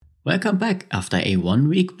Welcome back after a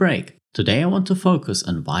 1-week break. Today I want to focus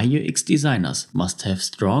on why UX designers must have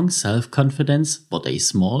strong self-confidence but a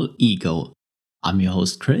small ego. I'm your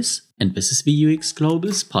host Chris, and this is the UX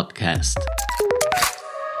Global's podcast.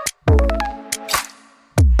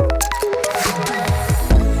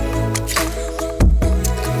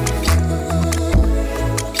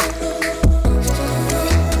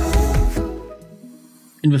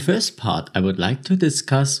 In the first part, I would like to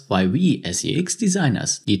discuss why we as UX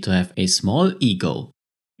designers need to have a small ego.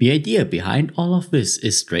 The idea behind all of this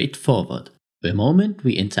is straightforward. The moment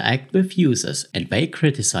we interact with users and they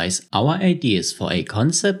criticize our ideas for a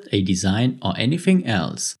concept, a design, or anything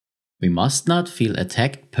else, we must not feel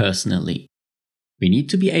attacked personally. We need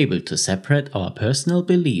to be able to separate our personal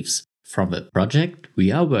beliefs from the project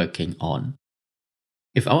we are working on.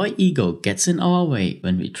 If our ego gets in our way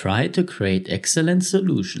when we try to create excellent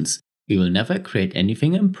solutions, we will never create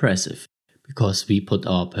anything impressive, because we put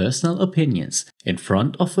our personal opinions in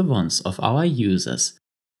front of the ones of our users,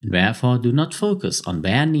 and therefore do not focus on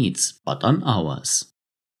their needs but on ours.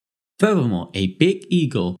 Furthermore, a big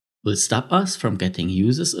ego will stop us from getting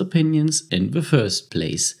users' opinions in the first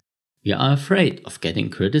place. We are afraid of getting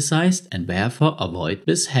criticized and therefore avoid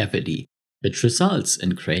this heavily, which results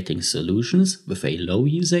in creating solutions with a low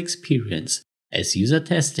user experience, as user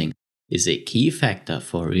testing is a key factor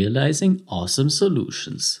for realizing awesome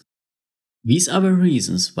solutions. These are the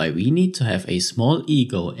reasons why we need to have a small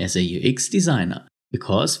ego as a UX designer,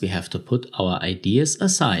 because we have to put our ideas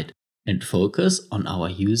aside and focus on our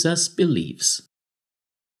users' beliefs.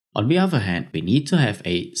 On the other hand, we need to have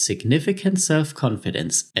a significant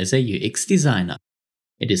self-confidence as a UX designer.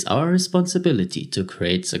 It is our responsibility to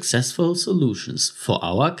create successful solutions for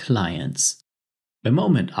our clients. The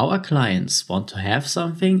moment our clients want to have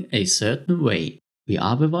something a certain way, we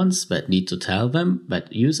are the ones that need to tell them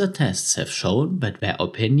that user tests have shown that their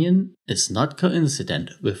opinion is not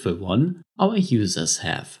coincident with the one our users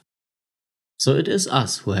have. So it is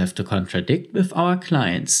us who have to contradict with our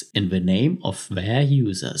clients in the name of their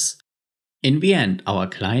users. In the end, our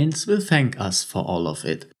clients will thank us for all of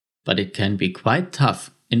it, but it can be quite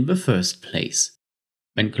tough in the first place.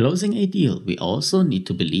 When closing a deal, we also need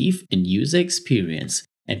to believe in user experience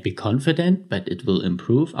and be confident that it will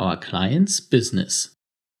improve our client's business.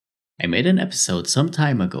 I made an episode some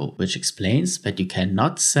time ago which explains that you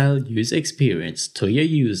cannot sell user experience to your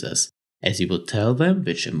users, as you would tell them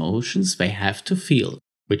which emotions they have to feel,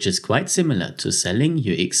 which is quite similar to selling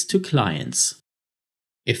UX to clients.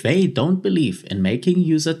 If they don't believe in making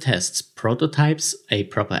user tests, prototypes, a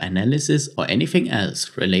proper analysis, or anything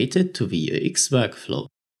else related to the UX workflow,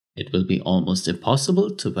 it will be almost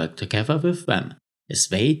impossible to work together with them, as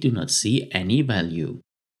they do not see any value.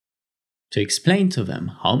 To explain to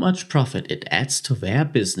them how much profit it adds to their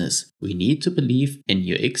business, we need to believe in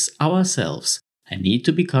UX ourselves and need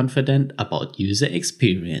to be confident about user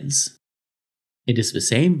experience. It is the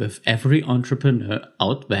same with every entrepreneur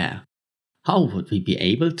out there. How would we be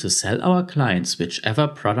able to sell our clients whichever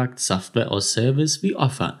product, software, or service we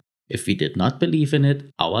offer if we did not believe in it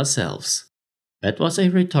ourselves? That was a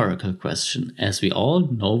rhetorical question, as we all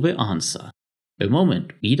know the answer. The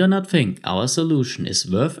moment we do not think our solution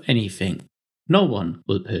is worth anything, no one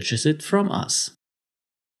will purchase it from us.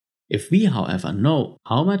 If we, however, know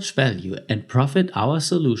how much value and profit our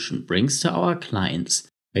solution brings to our clients,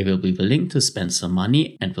 they will be willing to spend some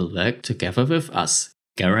money and will work together with us,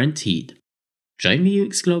 guaranteed. Join the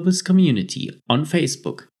UX Global's community on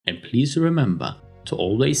Facebook, and please remember to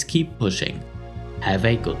always keep pushing. Have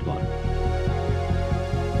a good one.